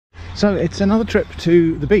So it's another trip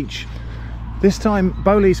to the beach, this time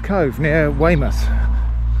Bowley's Cove near Weymouth,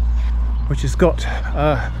 which has got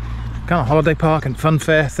a kind of holiday park and fun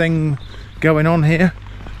fair thing going on here.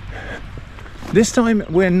 This time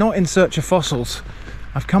we're not in search of fossils.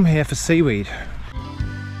 I've come here for seaweed.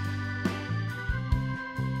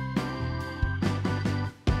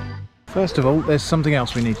 First of all, there's something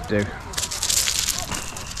else we need to do.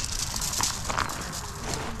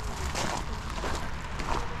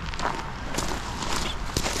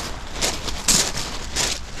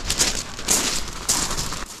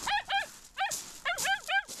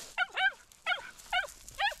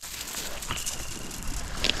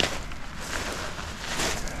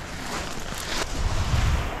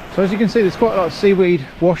 So as you can see, there's quite a lot of seaweed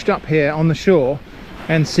washed up here on the shore,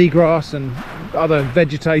 and seagrass and other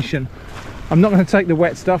vegetation. I'm not going to take the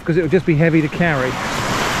wet stuff because it will just be heavy to carry.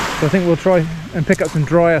 So I think we'll try and pick up some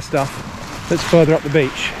drier stuff that's further up the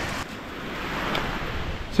beach.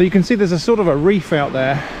 So you can see there's a sort of a reef out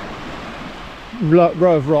there,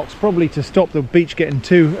 row of rocks, probably to stop the beach getting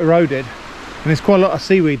too eroded. And there's quite a lot of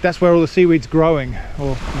seaweed. That's where all the seaweed's growing,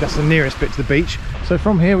 or that's the nearest bit to the beach. So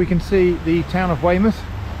from here we can see the town of Weymouth,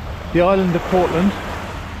 the island of Portland,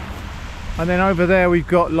 and then over there we've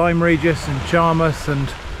got Lyme Regis and Charmouth and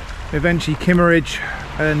eventually Kimmeridge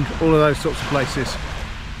and all of those sorts of places.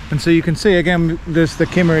 And so you can see again there's the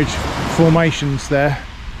Kimmeridge formations there,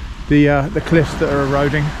 the cliffs that are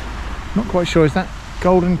eroding. Not quite sure, is that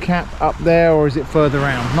Golden Cap up there or is it further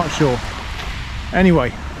around? Not sure.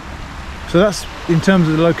 Anyway, so that's in terms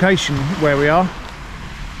of the location where we are.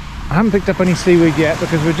 I haven't picked up any seaweed yet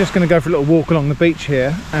because we're just going to go for a little walk along the beach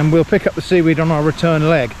here, and we'll pick up the seaweed on our return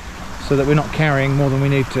leg so that we're not carrying more than we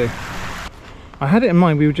need to. I had it in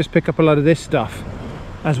mind we would just pick up a load of this stuff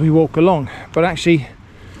as we walk along, but actually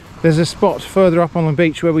there's a spot further up on the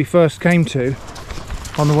beach where we first came to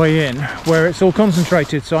on the way in where it's all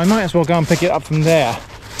concentrated, so I might as well go and pick it up from there,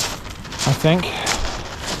 I think.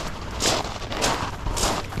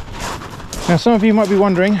 Now some of you might be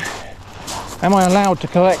wondering, am I allowed to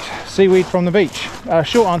collect seaweed from the beach?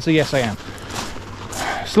 Short answer, yes I am.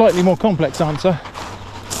 Slightly more complex answer,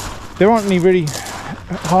 there aren't any really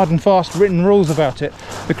hard and fast written rules about it.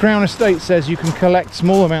 The Crown Estate says you can collect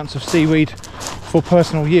small amounts of seaweed for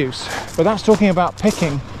personal use, but that's talking about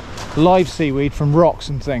picking live seaweed from rocks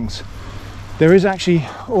and things. There is actually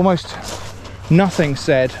almost nothing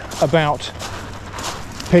said about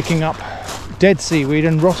picking up dead seaweed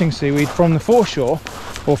and rotting seaweed from the foreshore,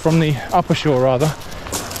 or from the upper shore rather,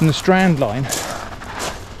 from the strand line,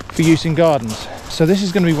 for use in gardens. So this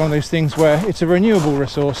is going to be one of those things where it's a renewable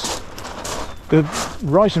resource. The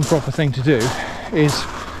right and proper thing to do is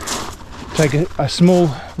take a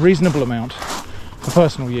small reasonable amount for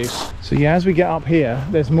personal use. So yeah, as we get up here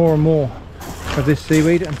there's more and more of this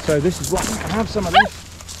seaweed, and so this is what I'm going to have some of this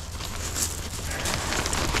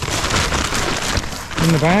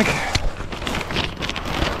in the bag.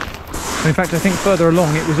 In fact, I think further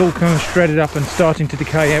along it was all kind of shredded up and starting to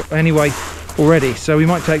decay anyway already, so we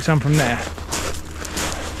might take some from there.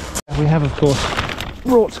 We have of course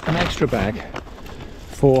brought an extra bag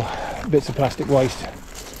for bits of plastic waste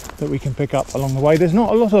that we can pick up along the way. There's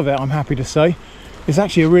not a lot of it, I'm happy to say. It's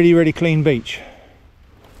actually a really clean beach.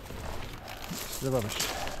 The rubbish.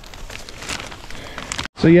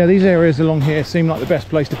 So yeah, these areas along here seem like the best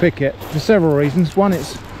place to pick it for several reasons. One,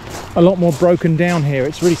 it's a lot more broken down here.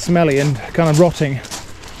 It's really smelly and kind of rotting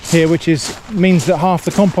here, which means that half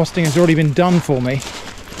the composting has already been done for me.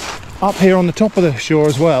 Up here on the top of the shore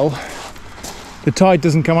as well, the tide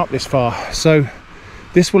doesn't come up this far, so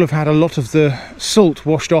this will have had a lot of the salt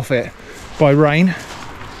washed off it by rain.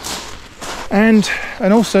 And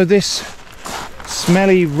also this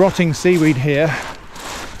smelly rotting seaweed here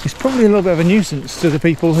is probably a little bit of a nuisance to the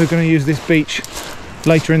people who are going to use this beach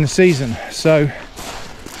later in the season. So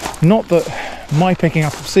not that my picking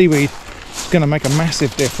up of seaweed is going to make a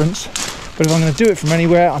massive difference, but if I'm going to do it from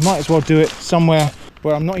anywhere, I might as well do it somewhere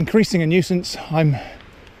where I'm not increasing a nuisance, I'm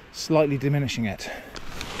slightly diminishing it.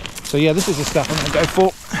 So yeah, this is the stuff I'm going to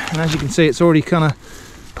go for, and as you can see it's already kind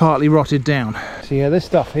of partly rotted down. So yeah, this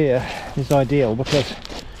stuff here is ideal because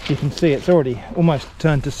you can see it's already almost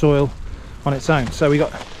turned to soil on its own. So we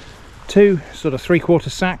got two sort of 3/4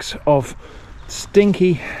 sacks of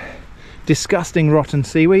stinky, disgusting rotten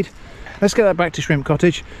seaweed. Let's get that back to Shrimp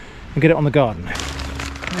Cottage and get it on the garden.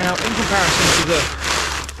 Now in comparison to the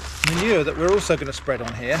manure that we're also going to spread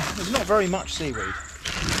on here, there's not very much seaweed,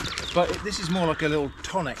 but this is more like a little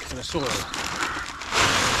tonic to the soil.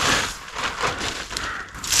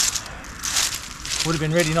 Would have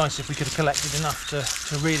been really nice if we could have collected enough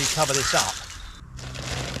to really cover this up.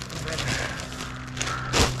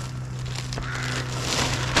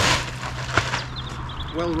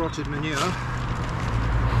 well rotted manure.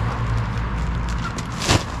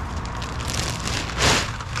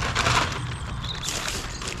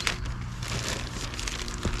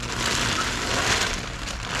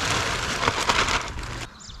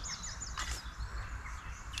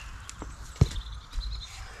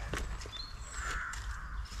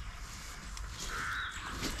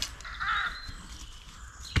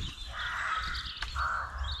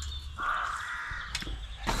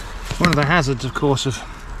 One of the hazards, of course, of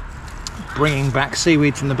bringing back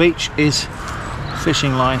seaweed from the beach is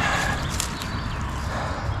fishing line.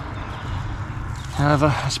 However,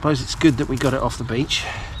 I suppose it's good that we got it off the beach.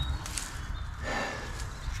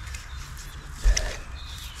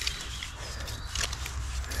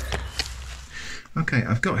 Okay,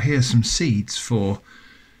 I've got here some seeds for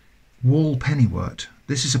wall pennywort.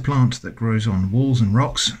 This is a plant that grows on walls and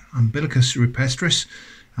rocks. Umbilicus rupestris.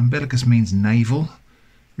 Umbilicus means navel.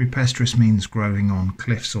 Rupestris means growing on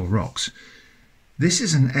cliffs or rocks. This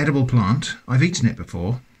is an edible plant. I've eaten it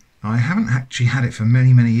before. I haven't actually had it for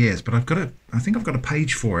many years, but I think I've got a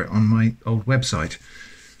page for it on my old website.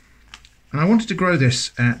 And I wanted to grow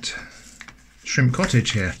this at Shrimp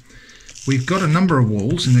Cottage here. We've got a number of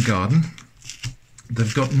walls in the garden.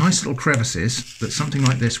 They've got nice little crevices that something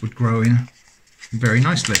like this would grow in very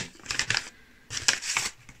nicely.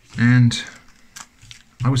 And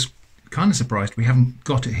I was kind of surprised we haven't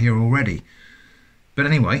got it here already. But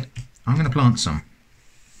anyway, I'm going to plant some.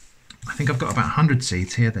 I think I've got about 100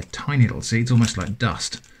 seeds here. They're tiny little seeds, almost like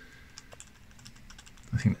dust.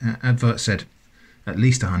 I think the advert said at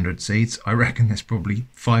least 100 seeds. I reckon there's probably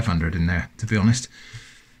 500 in there, to be honest.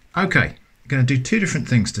 Okay, I'm going to do two different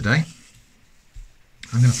things today.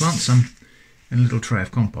 I'm going to plant some in a little tray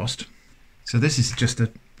of compost. So this is just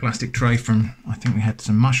a plastic tray from, I think we had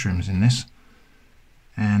some mushrooms in this.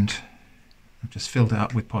 And I've just filled it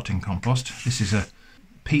up with potting compost. This is a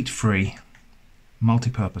peat-free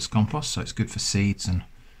multi-purpose compost, so it's good for seeds and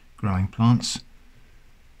growing plants.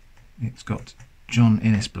 It's got John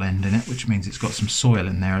Innes blend in it, which means it's got some soil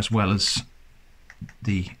in there as well as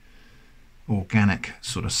the organic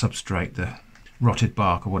sort of substrate, the rotted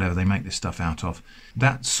bark or whatever they make this stuff out of.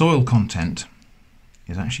 That soil content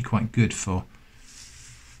is actually quite good for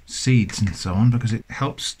seeds and so on because it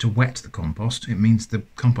helps to wet the compost. It means the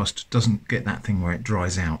compost doesn't get that thing where it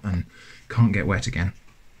dries out and can't get wet again.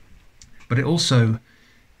 But it also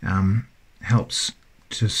helps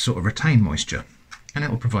to sort of retain moisture, and it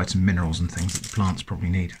will provide some minerals and things that the plants probably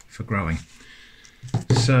need for growing.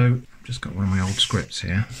 So I've just got one of my old scripts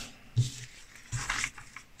here.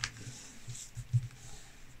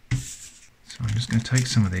 So I'm just going to take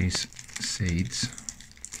some of these seeds,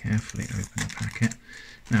 carefully open the packet.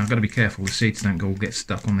 Now I've got to be careful the seeds don't all get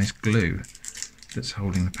stuck on this glue that's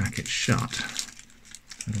holding the packet shut.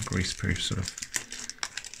 A little grease-proof sort of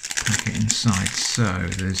packet inside, so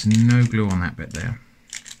there's no glue on that bit there.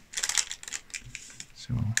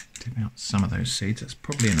 So I'll dip out some of those seeds, that's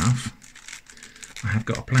probably enough. I have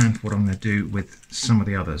got a plan for what I'm going to do with some of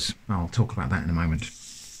the others. I'll talk about that in a moment.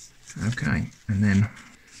 Okay, and then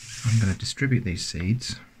I'm going to distribute these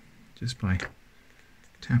seeds just by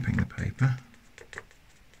tapping the paper.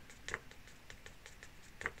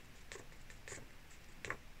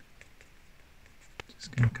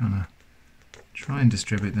 Just going to kind of try and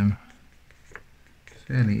distribute them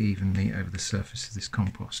fairly evenly over the surface of this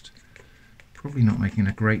compost. Probably not making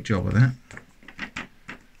a great job of that.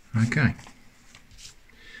 Okay.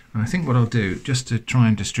 And I think what I'll do, just to try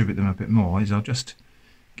and distribute them a bit more, is I'll just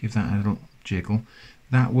give that a little jiggle.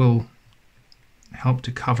 That will help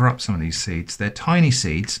to cover up some of these seeds. They're tiny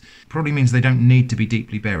seeds, probably means they don't need to be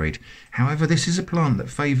deeply buried. However, this is a plant that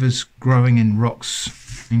favours growing in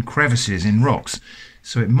rocks, in crevices in rocks.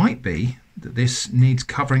 So it might be that this needs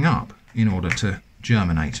covering up in order to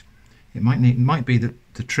germinate. It might be that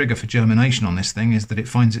the trigger for germination on this thing is that it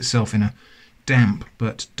finds itself in a damp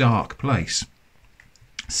but dark place.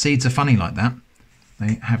 Seeds are funny like that.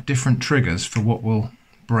 They have different triggers for what will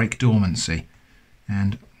break dormancy,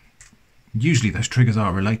 and usually those triggers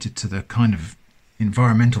are related to the kind of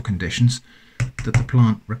environmental conditions that the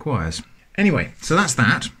plant requires. Anyway, so that's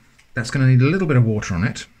that. That's going to need a little bit of water on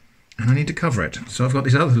it, and I need to cover it. So I've got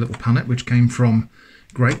this other little punnet which came from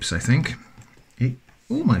grapes, I think. It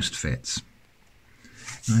almost fits.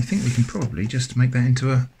 And I think we can probably just make that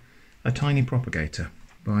into a tiny propagator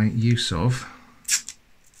by use of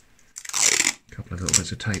a couple of little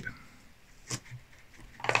bits of tape.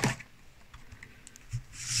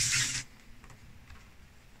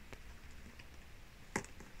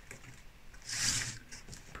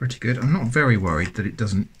 Pretty good. I'm not very worried that it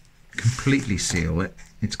doesn't completely seal it.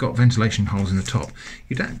 It's got ventilation holes in the top.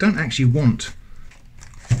 You don't actually want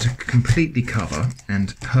to completely cover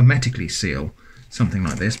and hermetically seal something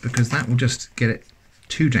like this, because that will just get it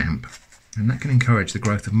too damp and that can encourage the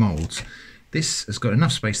growth of moulds. This has got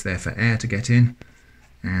enough space there for air to get in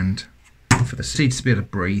and for the seeds to be able to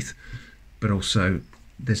breathe, but also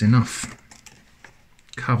there's enough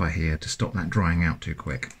cover here to stop that drying out too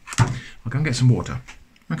quick. I'll go and get some water.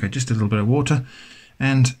 Okay, just a little bit of water,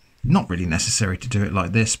 and not really necessary to do it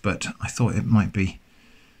like this, but I thought it might be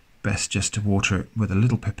best just to water it with a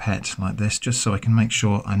little pipette like this, just so I can make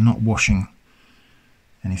sure I'm not washing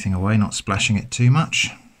anything away, not splashing it too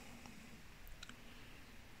much,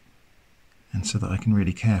 and so that I can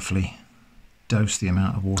really carefully dose the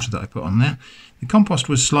amount of water that I put on there. The compost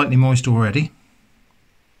was slightly moist already,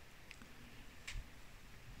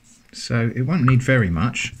 so it won't need very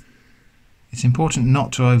much. It's important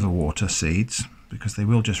not to overwater seeds because they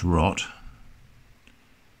will just rot.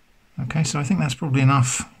 Okay, so I think that's probably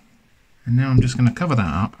enough. And now I'm just going to cover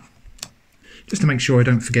that up, just to make sure I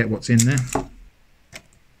don't forget what's in there.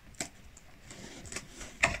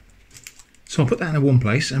 So I'll put that in a warm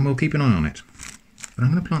place and we'll keep an eye on it. But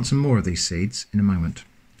I'm going to plant some more of these seeds in a moment.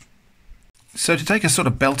 So to take a sort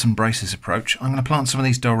of belt and braces approach, I'm going to plant some of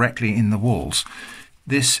these directly in the walls.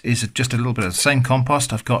 This is just a little bit of the same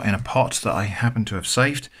compost I've got in a pot that I happen to have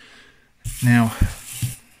saved. Now,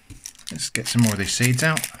 let's get some more of these seeds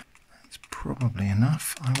out. That's probably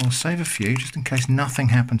enough. I will save a few just in case nothing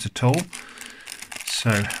happens at all.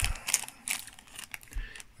 So,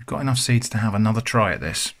 we've got enough seeds to have another try at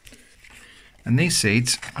this. And these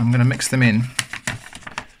seeds, I'm going to mix them in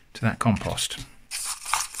to that compost.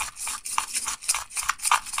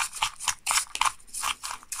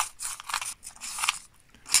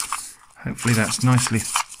 Hopefully that's nicely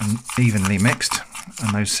and evenly mixed,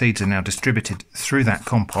 and those seeds are now distributed through that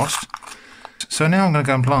compost. So now I'm going to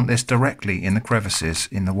go and plant this directly in the crevices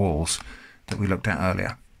in the walls that we looked at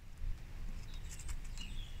earlier.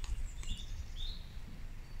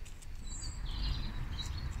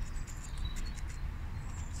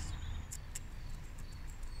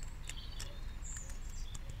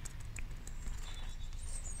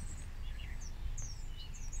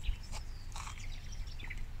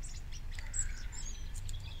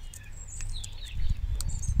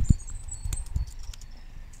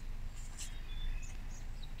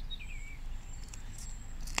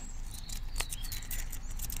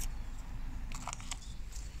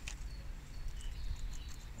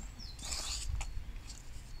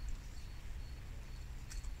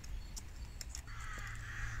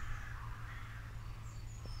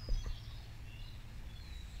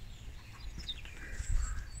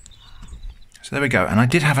 So there we go, and I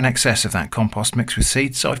did have an excess of that compost mixed with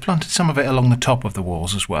seeds, so I've planted some of it along the top of the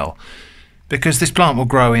walls as well, because this plant will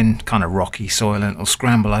grow in kind of rocky soil and it'll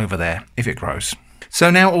scramble over there if it grows. So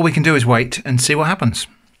now all we can do is wait and see what happens,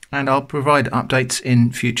 and I'll provide updates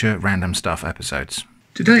in future Random Stuff episodes.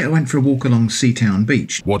 Today I went for a walk along Seatown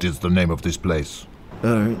Beach. What is the name of this place?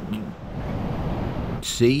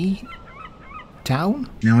 Sea? Town?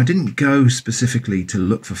 Now, I didn't go specifically to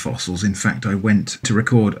look for fossils. In fact, I went to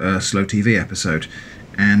record a Slow TV episode,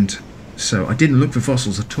 and so I didn't look for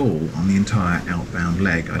fossils at all on the entire outbound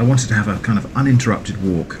leg. I wanted to have a kind of uninterrupted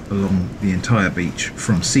walk along the entire beach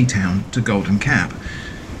from Seatown to Golden Cap.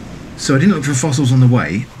 So I didn't look for fossils on the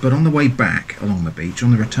way, but on the way back along the beach, on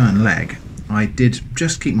the return leg, I did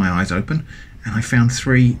just keep my eyes open, and I found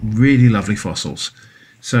 3 really lovely fossils.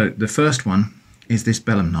 So the first one is this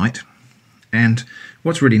belemnite. And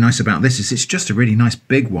what's really nice about this is it's just a really nice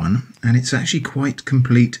big one, and it's actually quite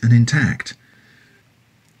complete and intact.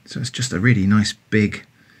 So it's just a really nice big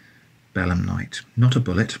belemnite, not a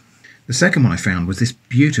bullet. The second one I found was this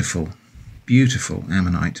beautiful, beautiful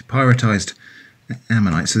ammonite, pyritized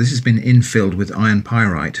ammonite. So this has been infilled with iron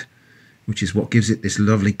pyrite, which is what gives it this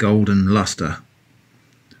lovely golden luster.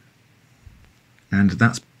 And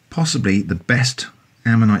that's possibly the best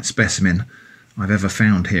ammonite specimen I've ever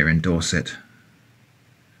found here in Dorset.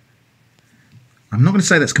 I'm not going to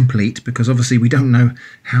say that's complete, because obviously we don't know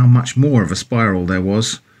how much more of a spiral there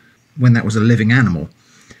was when that was a living animal.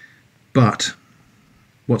 But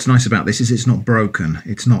what's nice about this is it's not broken.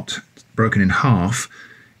 It's not broken in half.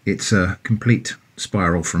 It's a complete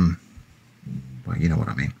spiral from, well, you know what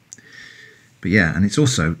I mean. But yeah, and it's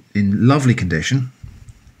also in lovely condition.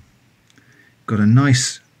 Got a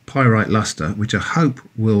nice pyrite luster, which I hope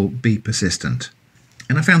will be persistent.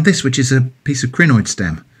 And I found this, which is a piece of crinoid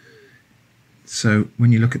stem. So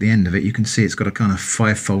when you look at the end of it, you can see it's got a kind of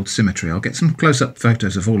 5-fold symmetry. I'll get some close-up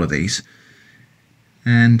photos of all of these.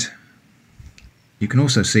 And you can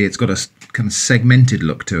also see it's got a kind of segmented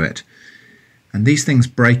look to it. And these things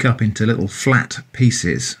break up into little flat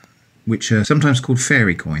pieces which are sometimes called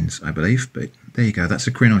fairy coins, I believe. But there you go, that's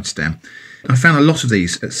a crinoid stem. I found a lot of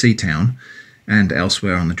these at Seatown and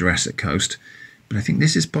elsewhere on the Jurassic Coast, but I think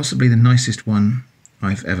this is possibly the nicest one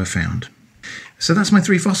I've ever found. So that's my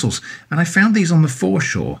 3 fossils, and I found these on the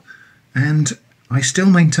foreshore, and I still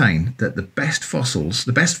maintain that the best fossils,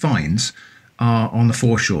 the best finds, are on the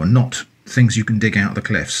foreshore, not things you can dig out of the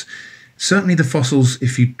cliffs. Certainly the fossils,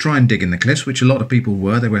 if you try and dig in the cliffs, which a lot of people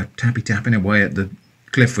were, they were tapping away at the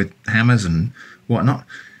cliff with hammers and whatnot.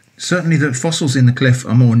 Certainly the fossils in the cliff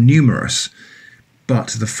are more numerous, but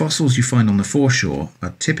the fossils you find on the foreshore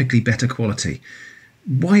are typically better quality.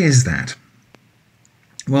 Why is that?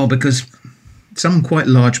 Well, because some quite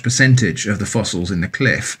large percentage of the fossils in the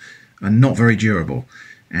cliff are not very durable,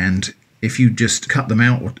 and if you just cut them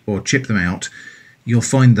out or chip them out, you'll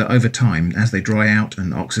find that over time, as they dry out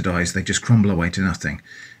and oxidize, they just crumble away to nothing,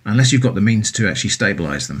 unless you've got the means to actually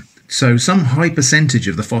stabilize them. So some high percentage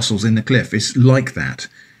of the fossils in the cliff is like that.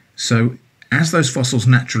 So as those fossils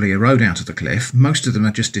naturally erode out of the cliff, most of them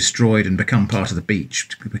are just destroyed and become part of the beach,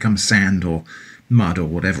 become sand or mud or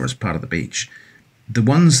whatever as part of the beach. The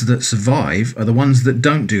ones that survive are the ones that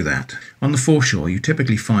don't do that. On the foreshore, you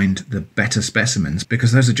typically find the better specimens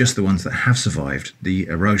because those are just the ones that have survived the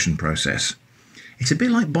erosion process. It's a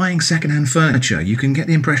bit like buying second-hand furniture. You can get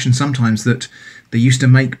the impression sometimes that they used to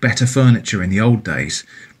make better furniture in the old days,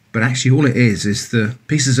 but actually all it is the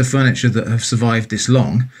pieces of furniture that have survived this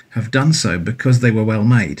long have done so because they were well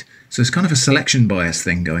made. So it's kind of a selection bias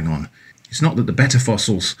thing going on. It's not that the better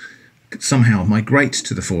fossils somehow migrate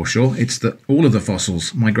to the foreshore, it's that all of the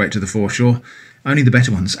fossils migrate to the foreshore, only the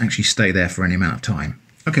better ones actually stay there for any amount of time.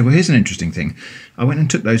 Okay, well here's an interesting thing. I went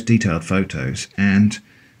and took those detailed photos, and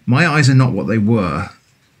my eyes are not what they were.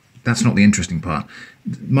 That's not the interesting part.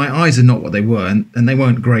 My eyes are not what they were, and they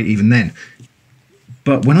weren't great even then.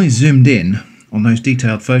 But when I zoomed in on those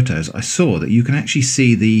detailed photos, I saw that you can actually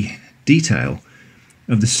see the detail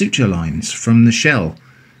of the suture lines from the shell.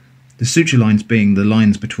 The suture lines being the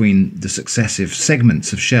lines between the successive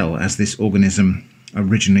segments of shell as this organism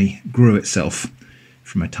originally grew itself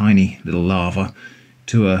from a tiny little larva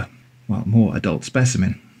to a, well, more adult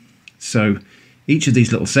specimen. So each of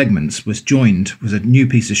these little segments was a new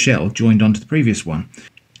piece of shell joined onto the previous one.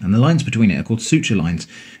 And the lines between it are called suture lines.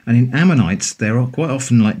 And in ammonites, they're quite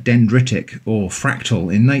often like dendritic or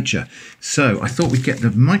fractal in nature. So I thought we'd get the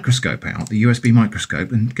microscope out, the USB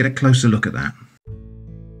microscope, and get a closer look at that.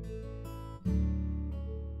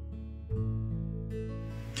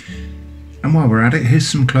 And while we're at it, here's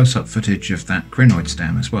some close-up footage of that crinoid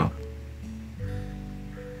stem as well.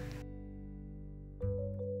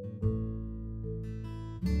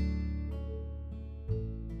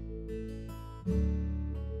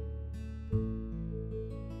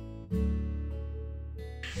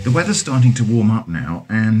 The weather's starting to warm up now,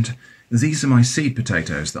 and these are my seed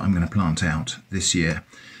potatoes that I'm going to plant out this year.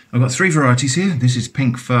 I've got 3 varieties here. This is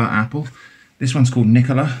pink fir apple. This one's called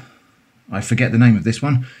Nicola. I forget the name of this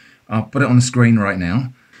one. I'll put it on the screen right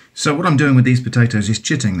now. So what I'm doing with these potatoes is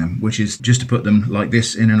chitting them, which is just to put them like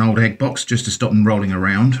this in an old egg box, just to stop them rolling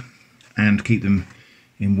around and keep them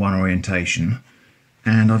in one orientation.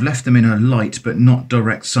 And I've left them in a light but not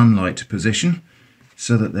direct sunlight position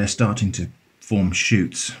so that they're starting to form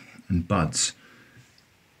shoots and buds.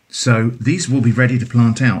 So these will be ready to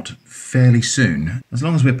plant out fairly soon. As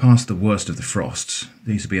long as we're past the worst of the frosts,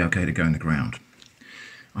 these will be okay to go in the ground.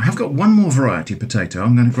 I have got one more variety of potato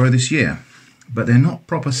I'm going to grow this year, but they're not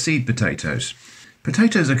proper seed potatoes.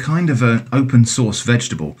 Potatoes are kind of an open source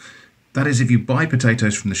vegetable. That is, if you buy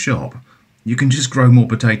potatoes from the shop, you can just grow more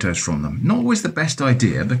potatoes from them. Not always the best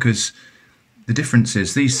idea, because the difference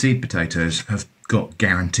is these seed potatoes have got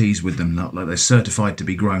guarantees with them, like they're certified to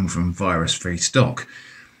be grown from virus-free stock.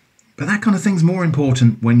 But that kind of thing's more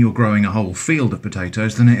important when you're growing a whole field of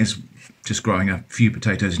potatoes than it is just growing a few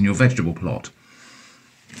potatoes in your vegetable plot.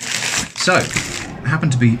 So, I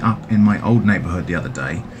happened to be up in my old neighbourhood the other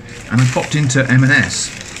day, and I popped into M&S,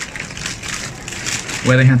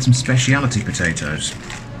 where they had some speciality potatoes.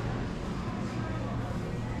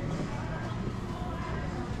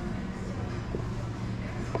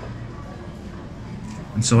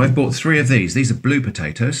 And so I've bought 3 of these. These are blue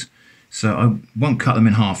potatoes, so I won't cut them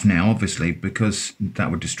in half now, obviously, because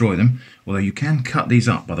that would destroy them. Although you can cut these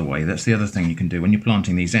up, by the way. That's the other thing you can do. When you're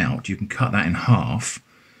planting these out, you can cut that in half,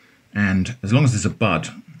 and as long as there's a bud,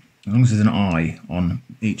 as long as there's an eye on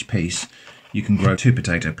each piece, you can grow 2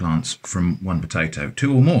 potato plants from 1 potato,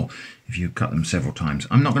 2 or more, if you cut them several times.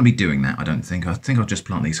 I'm not going to be doing that, I don't think. I think I'll just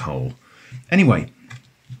plant these whole. Anyway,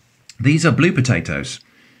 these are blue potatoes.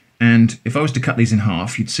 And if I was to cut these in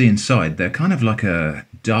half, you'd see inside they're kind of like a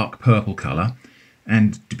dark purple colour,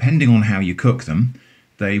 and depending on how you cook them,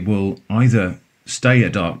 they will either stay a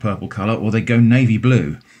dark purple colour or they go navy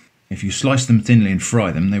blue. If you slice them thinly and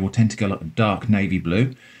fry them, they will tend to go like a dark navy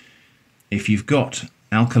blue. If you've got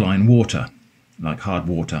alkaline water, like hard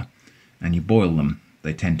water, and you boil them,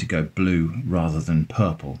 they tend to go blue rather than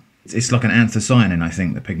purple. It's like an anthocyanin, I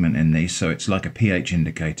think, the pigment in these, so it's like a pH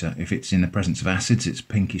indicator. If it's in the presence of acids, it's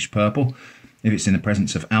pinkish purple. If it's in the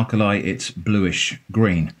presence of alkali, it's bluish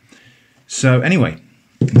green. So anyway,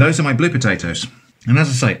 those are my blue potatoes. And as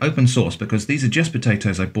I say, open source, because these are just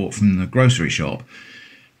potatoes I bought from the grocery shop,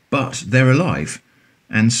 but they're alive.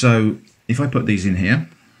 And so if I put these in here,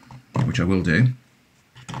 which I will do,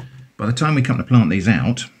 by the time we come to plant these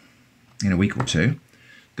out, in a week or two,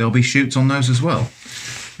 there'll be shoots on those as well.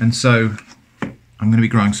 And so I'm going to be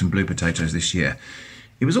growing some blue potatoes this year.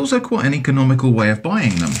 It was also quite an economical way of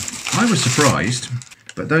buying them. I was surprised,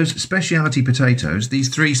 but those speciality potatoes, these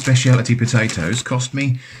 3 speciality potatoes, cost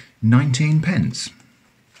me 19 pence.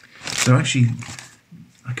 So actually,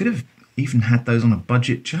 I could have even had those on a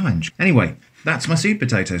budget challenge. Anyway, that's my seed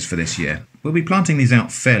potatoes for this year. We'll be planting these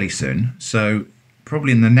out fairly soon, so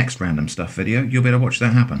probably in the next random stuff video, you'll be able to watch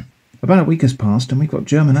that happen. About a week has passed and we've got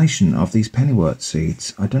germination of these pennywort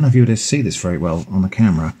seeds. I don't know if you would see this very well on the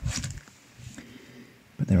camera,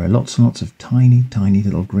 but there are lots and lots of tiny, tiny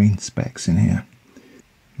little green specks in here.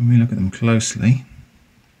 When we look at them closely,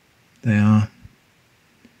 they are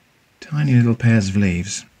tiny little pairs of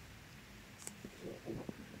leaves.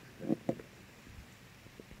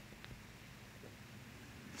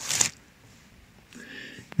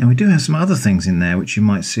 Now we do have some other things in there which you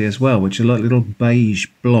might see as well, which are like little beige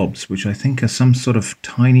blobs, which I think are some sort of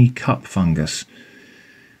tiny cup fungus.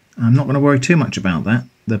 I'm not going to worry too much about that.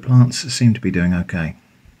 The plants seem to be doing okay.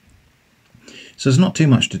 So there's not too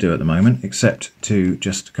much to do at the moment, except to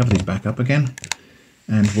just cover these back up again,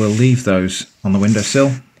 and we'll leave those on the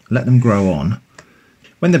windowsill, let them grow on.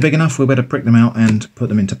 When they're big enough, we'll better prick them out and put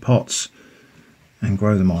them into pots and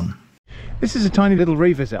grow them on. This is a tiny little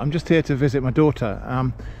revisit. I'm just here to visit my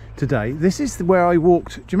daughter today. This is where I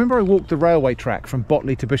walked. Do you remember I walked the railway track from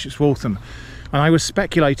Botley to Bishop's Waltham? And I was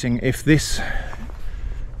speculating if this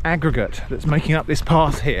aggregate that's making up this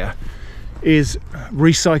path here is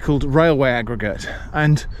recycled railway aggregate,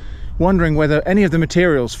 and wondering whether any of the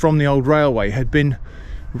materials from the old railway had been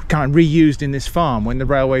kind of reused in this farm when the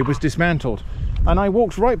railway was dismantled. And I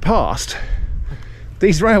walked right past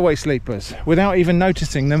these railway sleepers without even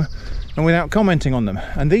noticing them and without commenting on them.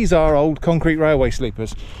 And these are old concrete railway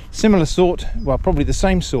sleepers, similar sort, well, probably the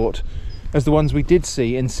same sort as the ones we did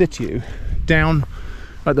see in situ down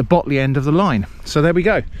at the Botley end of the line. So there we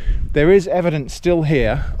go. There is evidence still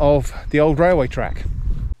here of the old railway track.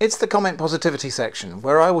 It's the comment positivity section,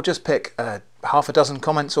 where I will just pick half a dozen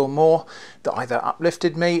comments or more that either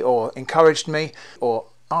uplifted me or encouraged me or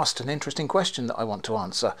asked an interesting question that I want to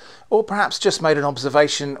answer, or perhaps just made an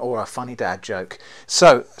observation or a funny dad joke.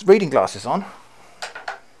 So, reading glasses on,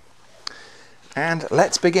 and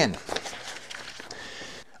let's begin.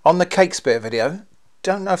 On the Cakespeare video,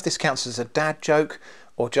 don't know if this counts as a dad joke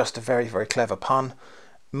or just a very, very clever pun.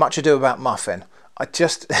 Much Ado About Muffin. I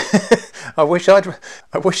just I wish I'd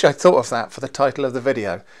thought of that for the title of the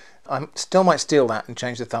video. I still might steal that and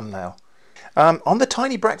change the thumbnail. On the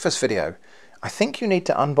Tiny Breakfast video, I think you need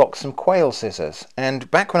to unbox some quail scissors.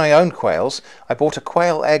 And back when I owned quails, I bought a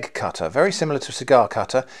quail egg cutter, very similar to a cigar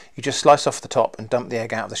cutter. You just slice off the top and dump the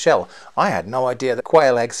egg out of the shell. I had no idea that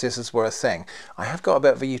quail egg scissors were a thing. I have got a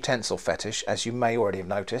bit of a utensil fetish, as you may already have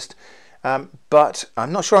noticed. But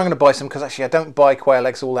I'm not sure I'm going to buy some, because actually I don't buy quail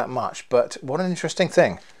eggs all that much. But what an interesting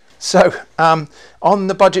thing. So, on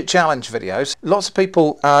the budget challenge videos, lots of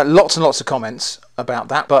people, lots and lots of comments about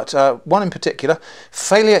that, but one in particular,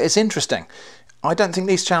 failure is interesting. I don't think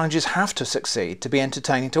these challenges have to succeed to be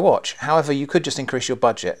entertaining to watch. However, you could just increase your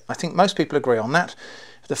budget. I think most people agree on that.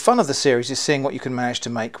 The fun of the series is seeing what you can manage to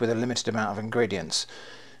make with a limited amount of ingredients.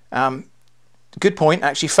 Good point.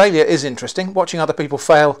 Actually, failure is interesting. Watching other people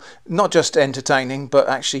fail, not just entertaining, but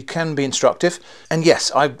actually can be instructive. And yes,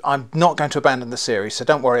 I'm not going to abandon the series, so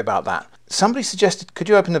don't worry about that. Somebody suggested, could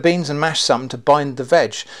you open the beans and mash some to bind the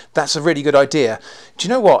veg? That's a really good idea. Do you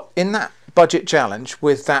know what? In that budget challenge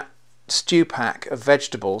with that stew pack of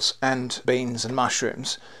vegetables and beans and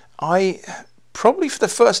mushrooms, I probably for the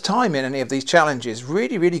first time in any of these challenges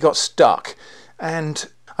really got stuck. And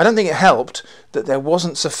I don't think it helped that there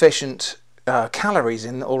wasn't sufficient calories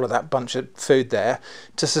in all of that bunch of food there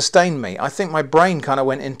to sustain me. I think my brain kind of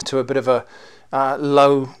went into a bit of a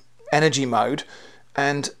low energy mode,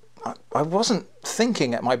 and I wasn't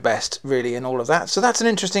thinking at my best really in all of that. So that's an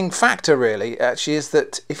interesting factor really, actually, is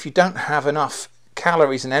that if you don't have enough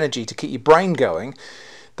calories and energy to keep your brain going,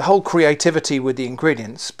 the whole creativity with the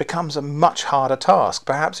ingredients becomes a much harder task,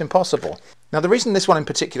 perhaps impossible. Now, the reason this one in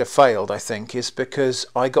particular failed, I think, is because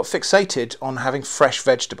I got fixated on having fresh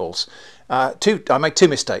vegetables. I made two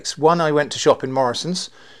mistakes. One, I went to shop in Morrison's,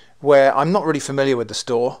 where I'm not really familiar with the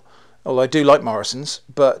store, although I do like Morrison's,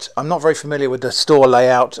 but I'm not very familiar with the store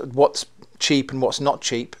layout, what's cheap and what's not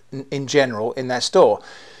cheap in general in their store.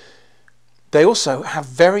 They also have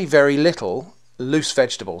very, very little loose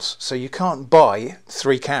vegetables, so you can't buy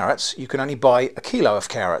 3 carrots, you can only buy a kilo of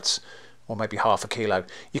carrots, or maybe half a kilo.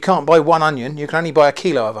 You can't buy 1 onion, you can only buy a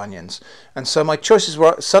kilo of onions. And so my choices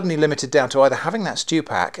were suddenly limited down to either having that stew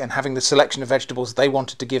pack and having the selection of vegetables they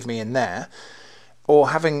wanted to give me in there, or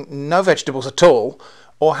having no vegetables at all,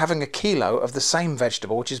 or having a kilo of the same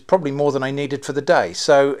vegetable, which is probably more than I needed for the day.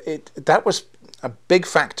 So that was a big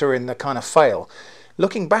factor in the kind of fail.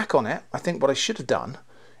 Looking back on it, I think what I should have done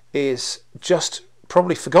is just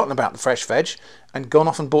probably forgotten about the fresh veg and gone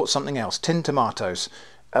off and bought something else. Tinned tomatoes,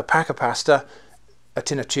 a pack of pasta, a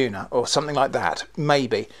tin of tuna, or something like that.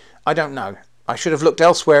 Maybe. I don't know. I should have looked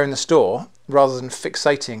elsewhere in the store rather than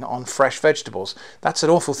fixating on fresh vegetables. That's an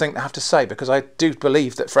awful thing to have to say, because I do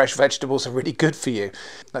believe that fresh vegetables are really good for you.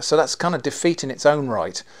 So that's kind of defeat in its own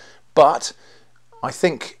right. But I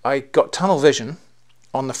think I got tunnel vision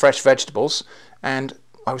on the fresh vegetables, and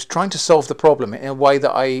I was trying to solve the problem in a way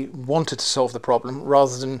that I wanted to solve the problem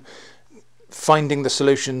rather than finding the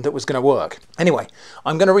solution that was going to work. Anyway,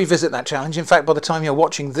 I'm going to revisit that challenge. In fact, by the time you're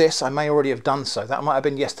watching this, I may already have done so. That might have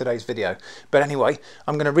been yesterday's video. But anyway,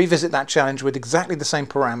 I'm going to revisit that challenge with exactly the same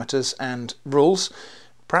parameters and rules.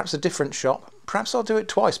 Perhaps a different shop. Perhaps I'll do it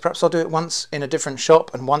twice. Perhaps I'll do it once in a different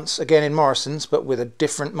shop and once again in Morrison's, but with a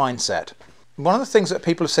different mindset. One of the things that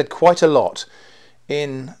people have said quite a lot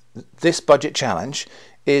in this budget challenge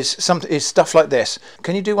is stuff like this.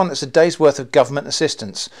 Can you do one that's a day's worth of government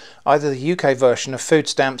assistance? Either the UK version of food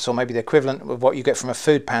stamps or maybe the equivalent of what you get from a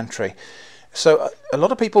food pantry. So a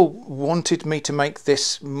lot of people wanted me to make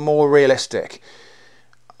this more realistic,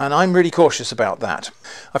 and I'm really cautious about that.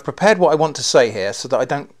 I've prepared what I want to say here so that I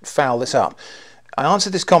don't foul this up. I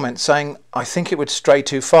answered this comment saying I think it would stray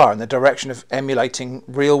too far in the direction of emulating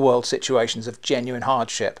real-world situations of genuine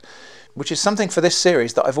hardship, which is something for this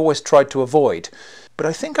series that I've always tried to avoid. But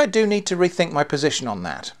I think I do need to rethink my position on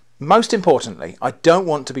that. Most importantly, I don't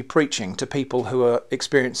want to be preaching to people who are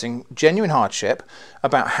experiencing genuine hardship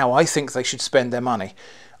about how I think they should spend their money.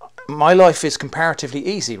 My life is comparatively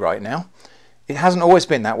easy right now. It hasn't always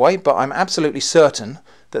been that way, but I'm absolutely certain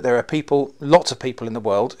that there are people, lots of people in the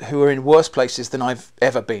world, who are in worse places than I've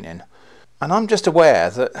ever been in. And I'm just aware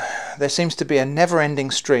that there seems to be a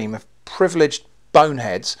never-ending stream of privileged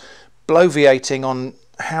boneheads bloviating on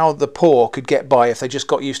how the poor could get by if they just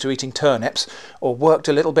got used to eating turnips or worked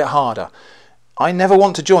a little bit harder. I never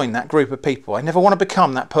want to join that group of people. I never want to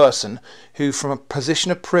become that person who, from a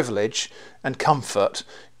position of privilege and comfort,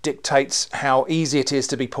 dictates how easy it is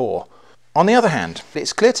to be poor. On the other hand,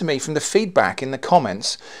 it's clear to me from the feedback in the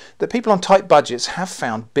comments that people on tight budgets have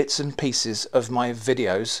found bits and pieces of my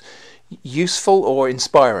videos useful or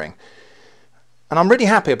inspiring. And I'm really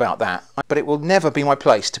happy about that, but it will never be my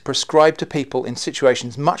place to prescribe to people in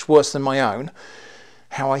situations much worse than my own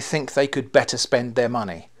how I think they could better spend their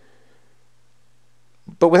money.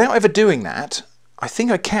 But without ever doing that, I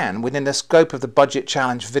think I can, within the scope of the Budget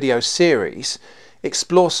Challenge video series,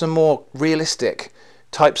 explore some more realistic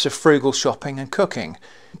types of frugal shopping and cooking,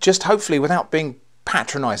 just hopefully without being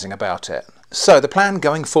patronising about it. So the plan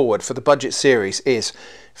going forward for the budget series is,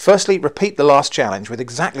 firstly, repeat the last challenge with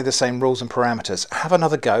exactly the same rules and parameters. Have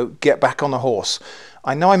another go, get back on the horse.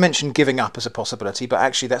 I know I mentioned giving up as a possibility, but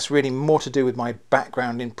actually that's really more to do with my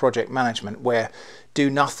background in project management, where do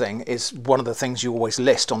nothing is one of the things you always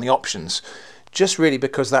list on the options, just really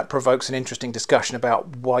because that provokes an interesting discussion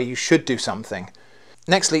about why you should do something.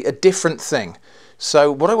 Nextly, a different thing.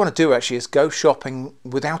 So what I want to do actually is go shopping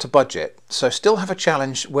without a budget. So still have a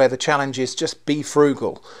challenge where the challenge is just be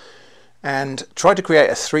frugal, and try to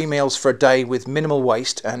create 3 meals for a day with minimal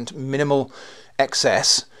waste and minimal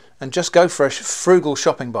excess, and just go for a frugal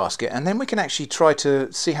shopping basket. And then we can actually try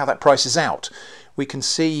to see how that prices out. We can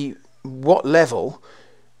see what level,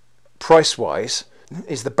 price-wise,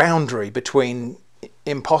 is the boundary between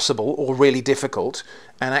impossible or really difficult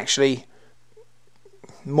and actually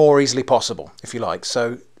more easily possible, if you like.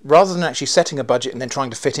 So rather than actually setting a budget and then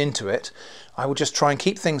trying to fit into it, I will just try and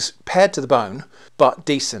keep things pared to the bone but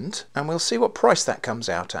decent, and we'll see what price that comes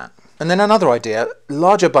out at. And then another idea,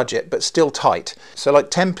 larger budget but still tight. So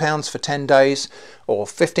like £10 for 10 days or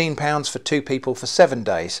 £15 for 2 people for 7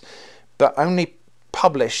 days, but only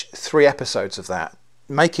publish 3 episodes of that.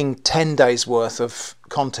 making 10 days worth of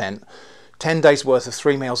content, 10 days worth of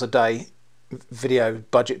 3 meals a day video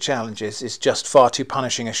budget challenges is just far too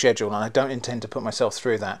punishing a schedule, and I don't intend to put myself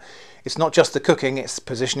through that. It's not just the cooking, it's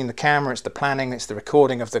positioning the camera, it's the planning, it's the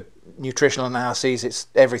recording of the nutritional analyses, it's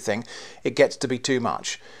everything. It gets to be too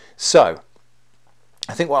much. So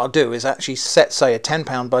I think what I'll do is actually set, say, a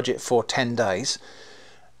 £10 budget for 10 days,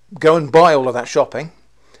 go and buy all of that shopping,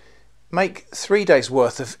 make 3 days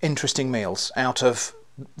worth of interesting meals out of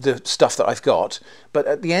the stuff that I've got, but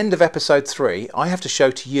at the end of episode 3 I have to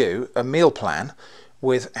show to you a meal plan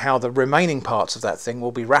with how the remaining parts of that thing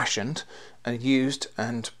will be rationed and used,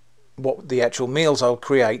 and what the actual meals I'll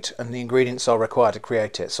create and the ingredients I'll require to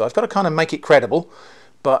create it. So I've got to kind of make it credible,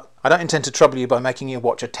 but I don't intend to trouble you by making you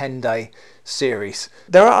watch a 10-day series.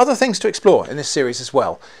 There are other things to explore in this series as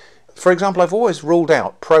well. For example, I've always ruled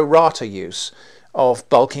out pro rata use of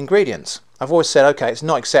bulk ingredients. I've always said, okay, it's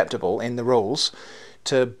not acceptable in the rules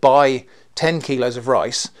to buy 10 kilos of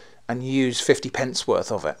rice and use 50 pence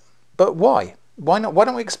worth of it. But why? Why not? Why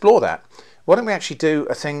don't we explore that? Why don't we actually do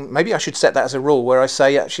a thing? Maybe I should set that as a rule where I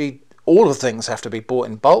say actually all of the things have to be bought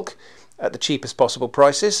in bulk at the cheapest possible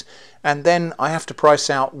prices, and then I have to price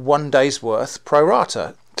out 1 day's worth pro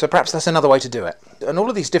rata. So perhaps that's another way to do it. And all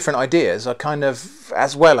of these different ideas are kind of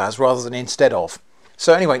as well as rather than instead of.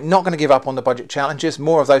 So anyway, not going to give up on the budget challenges,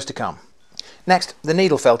 more of those to come. Next, the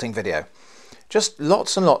needle felting video. Just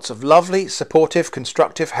lots and lots of lovely, supportive,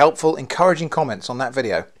 constructive, helpful, encouraging comments on that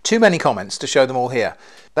video. Too many comments to show them all here.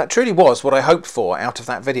 That truly was what I hoped for out of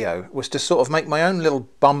that video, was to sort of make my own little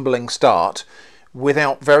bumbling start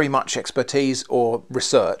without very much expertise or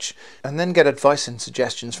research, and then get advice and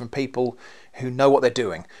suggestions from people who know what they're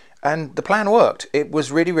doing. And the plan worked. It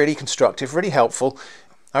was really, really constructive, really helpful.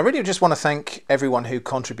 I really just want to thank everyone who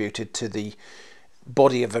contributed to the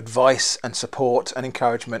body of advice and support and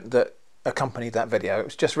encouragement that accompanied that video. It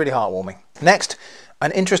was just really heartwarming. Next,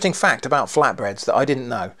 an interesting fact about flatbreads that I didn't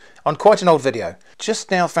know on quite an old video.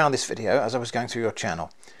 Just now found this video as I was going through your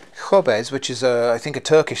channel. Chobez, which is I think a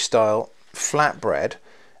Turkish style flatbread,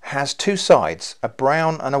 has two sides, a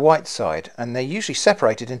brown and a white side, and they're usually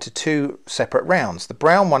separated into two separate rounds. The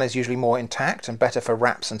brown one is usually more intact and better for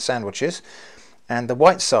wraps and sandwiches, and the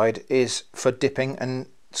white side is for dipping and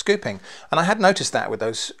scooping. And I had noticed that with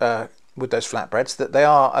those flatbreads, that they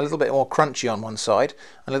are a little bit more crunchy on one side,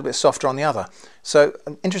 a little bit softer on the other. So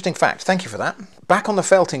an interesting fact, thank you for that. Back on the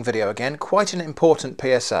felting video again, quite an important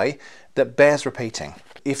PSA that bears repeating.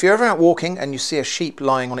 If you're ever out walking and you see a sheep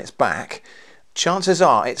lying on its back, chances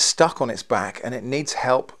are it's stuck on its back and it needs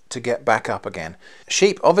help to get back up again.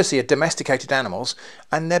 Sheep obviously are domesticated animals,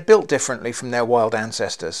 and they're built differently from their wild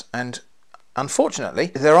ancestors, and unfortunately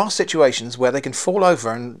there are situations where they can fall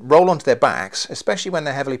over and roll onto their backs, especially when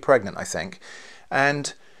they're heavily pregnant, I think,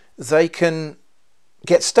 and they can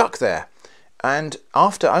get stuck there. And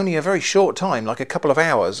after only a very short time, like a couple of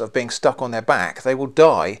hours of being stuck on their back, they will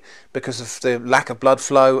die because of the lack of blood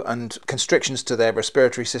flow and constrictions to their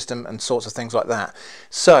respiratory system and sorts of things like that.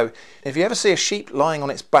 So if you ever see a sheep lying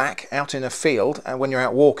on its back out in a field and when you're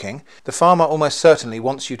out walking, the farmer almost certainly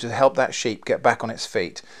wants you to help that sheep get back on its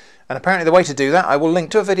feet. And apparently the way to do that, I will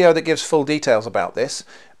link to a video that gives full details about this,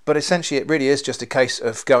 but essentially it really is just a case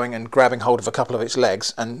of going and grabbing hold of a couple of its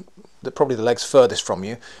legs, and probably the legs furthest from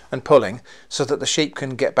you, and pulling so that the sheep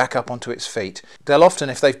can get back up onto its feet. They'll often,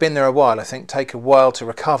 if they've been there a while, I think, take a while to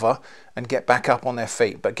recover and get back up on their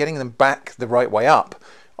feet, but getting them back the right way up,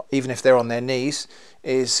 even if they're on their knees,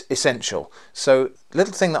 is essential. So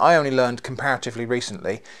little thing that I only learned comparatively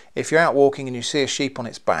recently: if you're out walking and you see a sheep on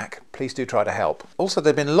its back, please do try to help. Also, there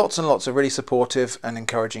have been lots and lots of really supportive and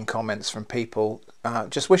encouraging comments from people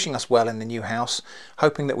just wishing us well in the new house,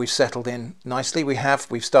 hoping that we've settled in nicely.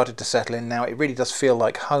 We've started to settle in now. It really does feel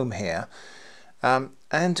like home here.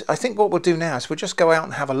 And I think what we'll do now is we'll just go out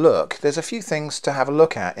and have a look. There's a few things to have a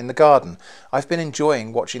look at in the garden. I've been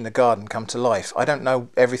enjoying watching the garden come to life. I don't know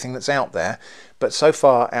everything that's out there, but so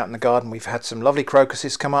far out in the garden we've had some lovely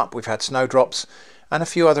crocuses come up, we've had snowdrops, and a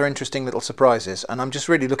few other interesting little surprises. And I'm just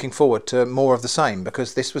really looking forward to more of the same,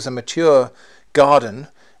 because this was a mature garden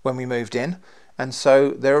when we moved in. And so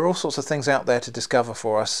there are all sorts of things out there to discover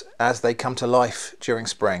for us as they come to life during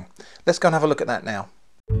spring. Let's go and have a look at that now.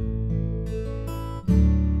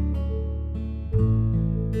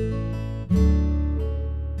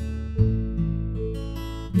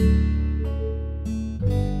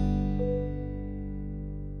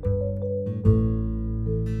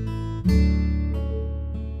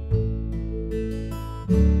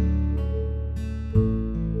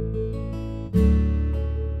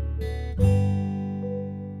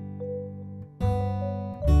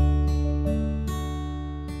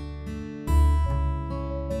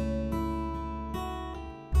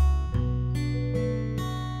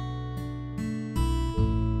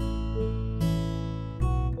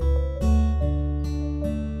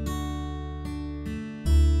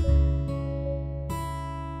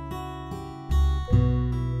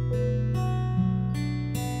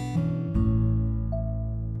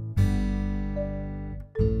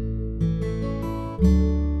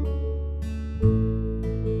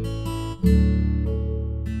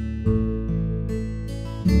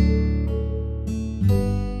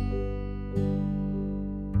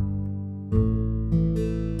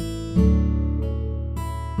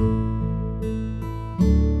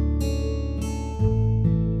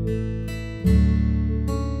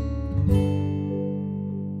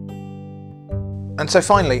 And so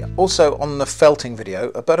finally, also on the felting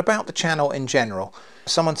video, but about the channel in general,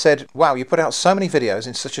 someone said, wow, you put out so many videos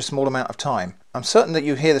in such a small amount of time. I'm certain that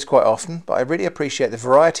you hear this quite often, but I really appreciate the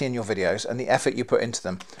variety in your videos and the effort you put into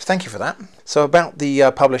them. Thank you for that. So about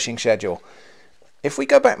the publishing schedule. If we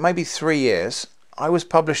go back maybe 3 years, I was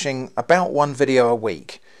publishing about 1 video a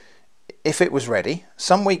week, if it was ready.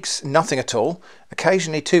 Some weeks nothing at all,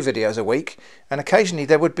 occasionally 2 videos a week, and occasionally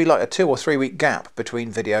there would be like a 2 or 3 week gap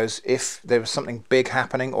between videos if there was something big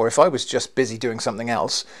happening, or if I was just busy doing something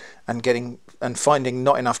else and finding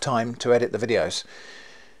not enough time to edit the videos.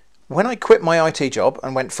 When I quit my IT job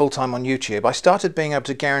and went full-time on YouTube, I started being able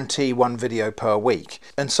to guarantee 1 video per week,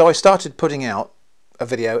 and so I started putting out a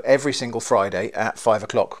video every single Friday at 5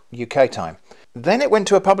 o'clock UK time. Then it went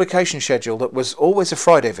to a publication schedule that was always a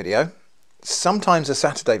Friday video, sometimes a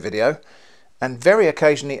Saturday video, and very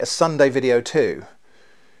occasionally a Sunday video too.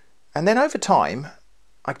 And then over time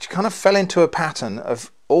I kind of fell into a pattern of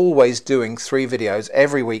always doing 3 videos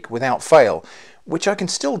every week without fail, which I can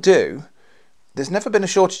still do. There's never been a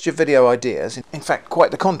shortage of video ideas. In fact,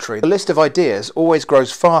 quite the contrary. The list of ideas always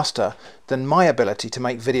grows faster than my ability to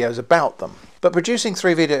make videos about them. But producing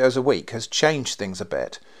 3 videos a week has changed things a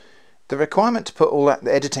bit. The requirement to put all that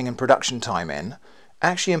editing and production time in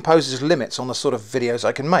actually imposes limits on the sort of videos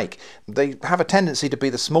I can make. They have a tendency to be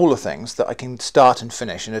the smaller things that I can start and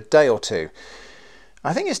finish in a day or 2.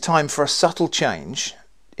 I think it's time for a subtle change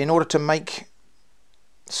in order to make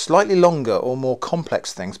slightly longer or more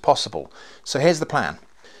complex things possible. So here's the plan.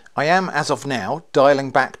 I am, as of now, dialing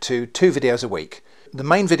back to 2 videos a week. The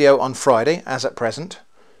main video on Friday, as at present,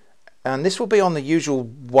 and this will be on the usual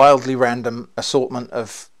wildly random assortment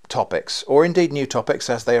of topics, or indeed new topics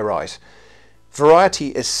as they arise. Variety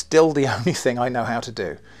is still the only thing I know how to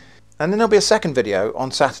do. And then there'll be a second video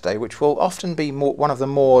on Saturday, which will often be one of the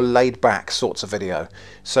more laid-back sorts of video.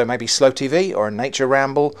 So maybe slow TV, or a nature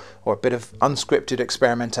ramble, or a bit of unscripted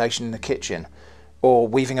experimentation in the kitchen, or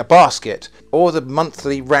weaving a basket, or the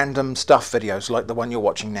monthly random stuff videos like the one you're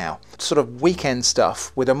watching now. Sort of weekend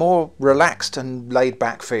stuff with a more relaxed and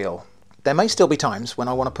laid-back feel. There may still be times when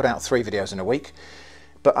I want to put out 3 videos in a week,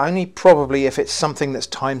 but only probably if it's something that's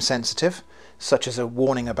time sensitive, such as a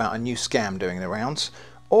warning about a new scam doing the rounds,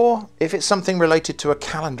 or if it's something related to a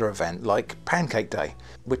calendar event like Pancake Day,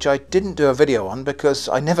 which I didn't do a video on because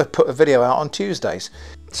I never put a video out on Tuesdays.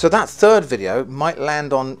 So that 3rd video might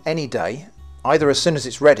land on any day, either as soon as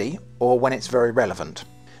it's ready or when it's very relevant.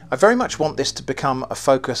 I very much want this to become a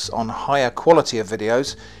focus on higher quality of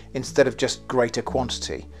videos instead of just greater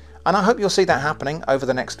quantity, and I hope you'll see that happening over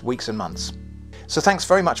the next weeks and months. So thanks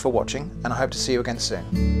very much for watching, and I hope to see you again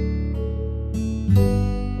soon.